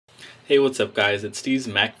Hey, what's up guys, it's Steve's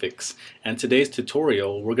MacFix, and today's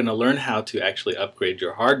tutorial we're going to learn how to actually upgrade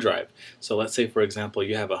your hard drive. So let's say for example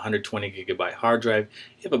you have a 120 gigabyte hard drive,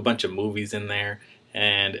 you have a bunch of movies in there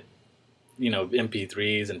and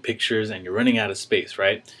MP3s and pictures, and you're running out of space,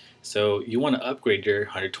 right? So you want to upgrade your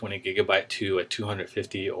 120 gigabyte to a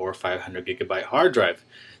 250 or 500 gigabyte hard drive.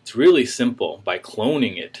 It's really simple by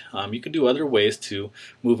cloning it. You can do other ways to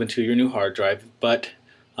move into your new hard drive, but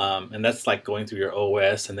and that's like going through your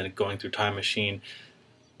OS and then going through Time Machine.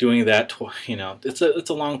 Doing that, it's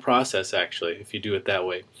a long process actually if you do it that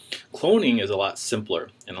way. Cloning is a lot simpler,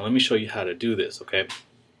 and let me show you how to do this. Okay,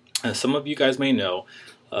 some of you guys may know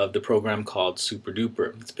of the program called Super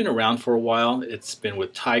Duper. It's been around for a while. It's been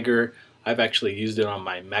with Tiger. I've actually used it on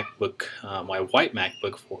my MacBook, my white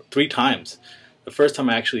MacBook, for 3 times. The first time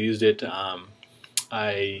I actually used it,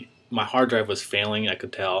 my hard drive was failing, I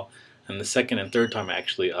could tell. And the second and third time I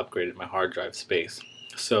actually upgraded my hard drive space.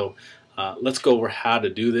 So let's go over how to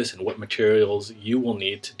do this and what materials you will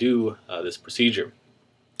need to do this procedure.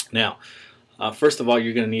 Now, first of all,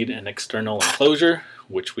 you're going to need an external enclosure,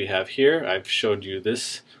 which we have here. I've showed you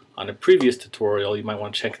this on a previous tutorial. You might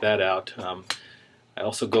want to check that out. I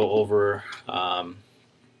also go over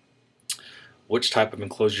which type of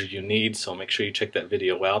enclosure you need, so make sure you check that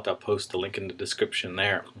video out. I'll post a link in the description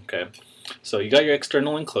there. Okay, so you got your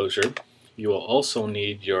external enclosure. You will also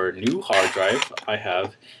need your new hard drive. I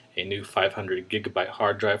have a new 500 gigabyte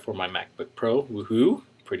hard drive for my MacBook Pro. Woohoo!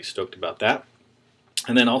 Pretty stoked about that.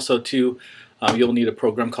 And then also too, you'll need a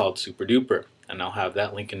program called Super Duper, and I'll have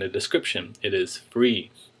that link in the description. It is free.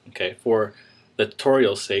 Okay, for the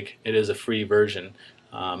tutorial's sake, it is a free version.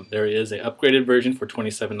 There is an upgraded version for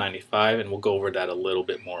 $27.95, and we'll go over that a little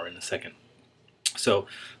bit more in a second. So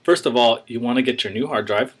first of all, you want to get your new hard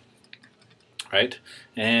drive, right?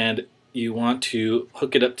 And you want to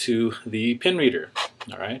hook it up to the pen reader.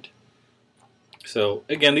 All right. So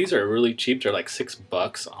again, these are really cheap. They're like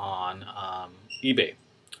 $6 on eBay.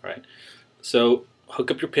 All right. So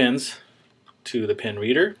hook up your pens to the pen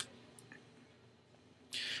reader.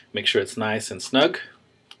 Make sure it's nice and snug.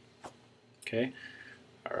 Okay.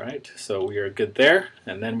 Alright, so we are good there,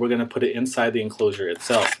 and then we're going to put it inside the enclosure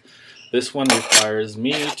itself. This one requires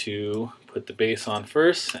me to put the base on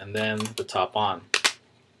first and then the top on.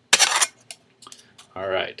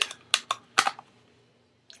 Alright,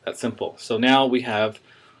 that's simple. So now we have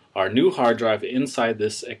our new hard drive inside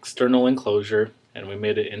this external enclosure, and we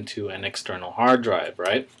made it into an external hard drive,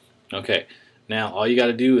 right? Okay, now all you got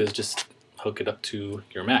to do is just hook it up to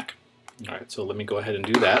your Mac. Alright, so let me go ahead and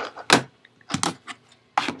do that.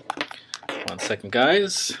 1 second,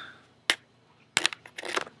 guys.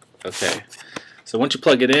 Okay, so once you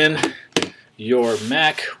plug it in, your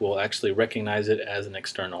Mac will actually recognize it as an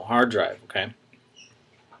external hard drive. Okay,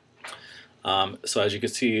 so as you can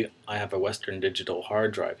see, I have a Western Digital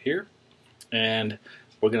hard drive here, and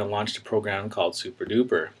we're going to launch the program called Super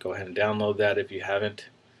Duper. Go ahead and download that if you haven't,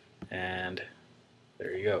 and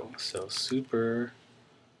there you go. So Super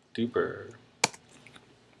Duper.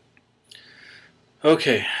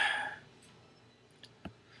 Okay.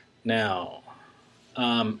 Now,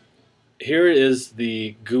 here is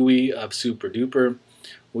the GUI of Super Duper.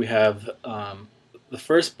 We have the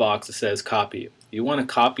first box that says copy. You want to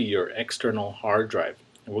copy your external hard drive,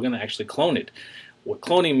 and we're going to actually clone it. What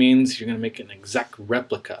cloning means, you're going to make an exact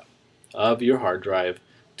replica of your hard drive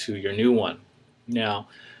to your new one. Now,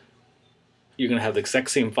 you're going to have the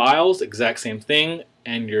exact same files, exact same thing,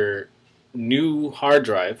 and your new hard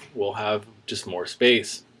drive will have just more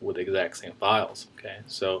space with the exact same files. Okay,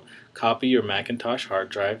 so copy your Macintosh hard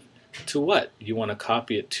drive to what? You want to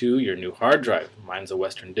copy it to your new hard drive. Mine's a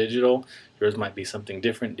Western Digital. Yours might be something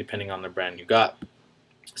different depending on the brand you got.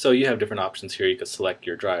 So you have different options here. You could select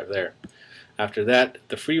your drive there. After that,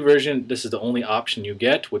 the free version, this is the only option you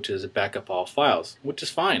get, which is backup all files, which is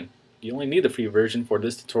fine. You only need the free version for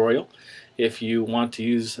this tutorial. If you want to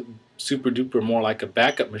use Super Duper more like a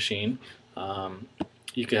backup machine,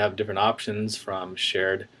 you could have different options from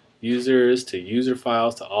shared users to user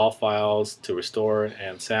files to all files to restore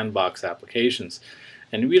and sandbox applications.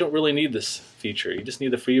 And we don't really need this feature. You just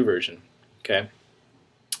need the free version. Okay.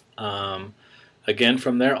 Again,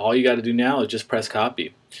 from there, all you got to do now is just press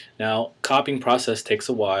copy. Now, copying process takes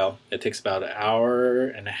a while. It takes about 1.5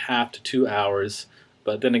 hours to 2 hours.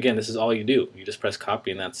 But then again, this is all you do. You just press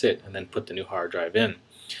copy and that's it, and then put the new hard drive in.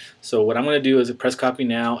 So what I'm going to do is press copy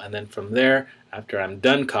now, and then from there, after I'm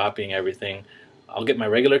done copying everything, I'll get my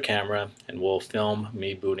regular camera and we'll film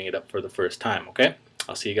me booting it up for the first time. Okay?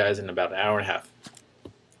 I'll see you guys in about 1.5 hours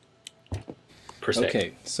per se.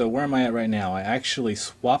 Okay, so where am I at right now? I actually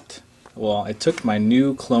swapped, well, I took my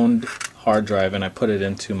new cloned hard drive and I put it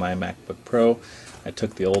into my MacBook Pro. I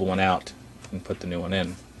took the old one out and put the new one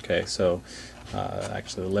in. Okay, so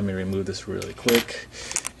actually let me remove this really quick.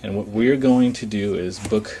 And what we're going to do is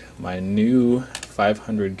book my new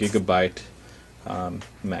 500 gigabyte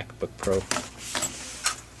MacBook Pro.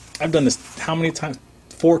 I've done this how many times?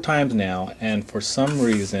 4 times now, and for some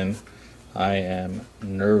reason I am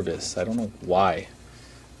nervous. I don't know why.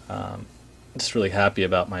 I'm just really happy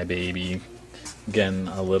about my baby getting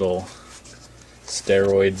a little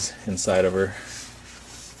steroids inside of her.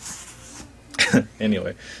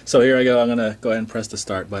 Anyway, so here I go. I'm gonna go ahead and press the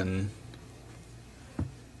start button,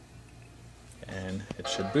 and it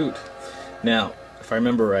should boot. Now, if I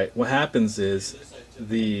remember right, what happens is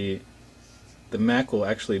the Mac will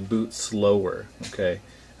actually boot slower. Okay,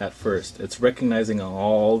 at first it's recognizing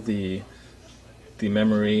all the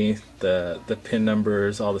memory, the pin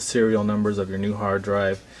numbers, all the serial numbers of your new hard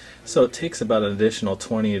drive. So it takes about an additional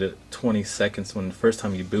 20 to 20 seconds when the first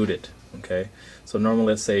time you boot it. Okay, so normally,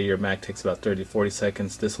 let's say your Mac takes about 30 to 40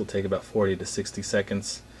 seconds. This will take about 40 to 60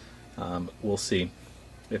 seconds. We'll see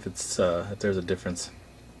if there's a difference.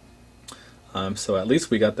 So at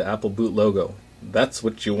least we got the Apple Boot logo. That's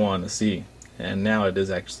what you want to see. And now it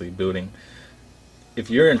is actually booting. If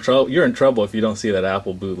you're in trouble if you don't see that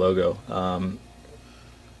Apple Boot logo.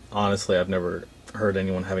 Honestly, I've never heard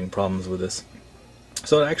anyone having problems with this.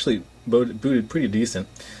 So it actually booted pretty decent.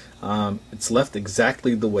 It's left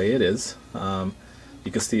exactly the way it is.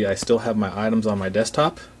 You can see I still have my items on my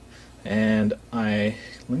desktop, and let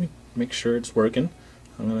me make sure it's working.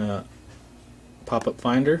 I'm gonna pop up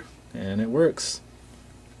Finder, and it works.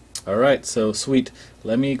 Alright, so sweet.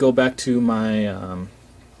 Let me go back to my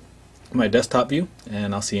my desktop view,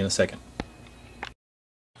 and I'll see you in a second.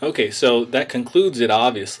 Okay, so that concludes it.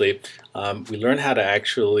 Obviously, we learned how to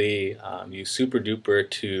actually use Super Duper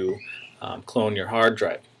to clone your hard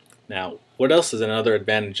drive. Now, what else is another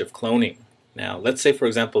advantage of cloning? Now, let's say, for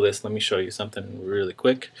example, this. Let me show you something really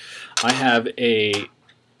quick. I have a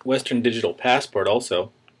Western Digital Passport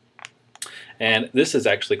also, and this is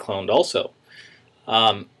actually cloned also.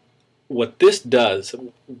 What this does,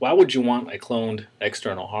 why would you want a cloned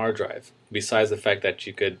external hard drive besides the fact that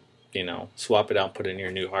you could, you know, swap it out and put it in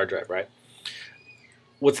your new hard drive, right?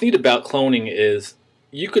 What's neat about cloning is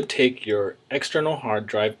you could take your external hard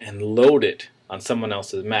drive and load it on someone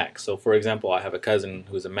else's Mac. So for example, I have a cousin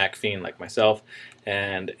who's a Mac fiend like myself,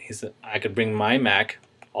 and he said I could bring my Mac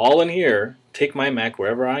all in here, take my Mac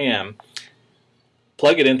wherever I am,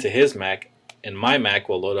 plug it into his Mac, and my Mac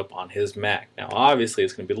will load up on his Mac. Now obviously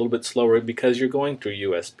it's going to be a little bit slower because you're going through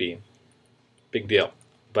USB. Big deal.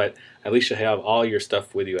 But at least you have all your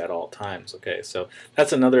stuff with you at all times. Okay, so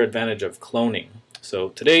that's another advantage of cloning. So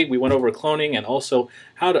today we went over cloning and also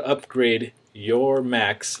how to upgrade your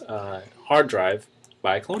Mac's hard drive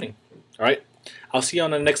by cloning. Alright, I'll see you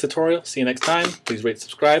on the next tutorial. See you next time. Please rate,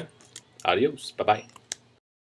 subscribe. Adios. Bye-bye.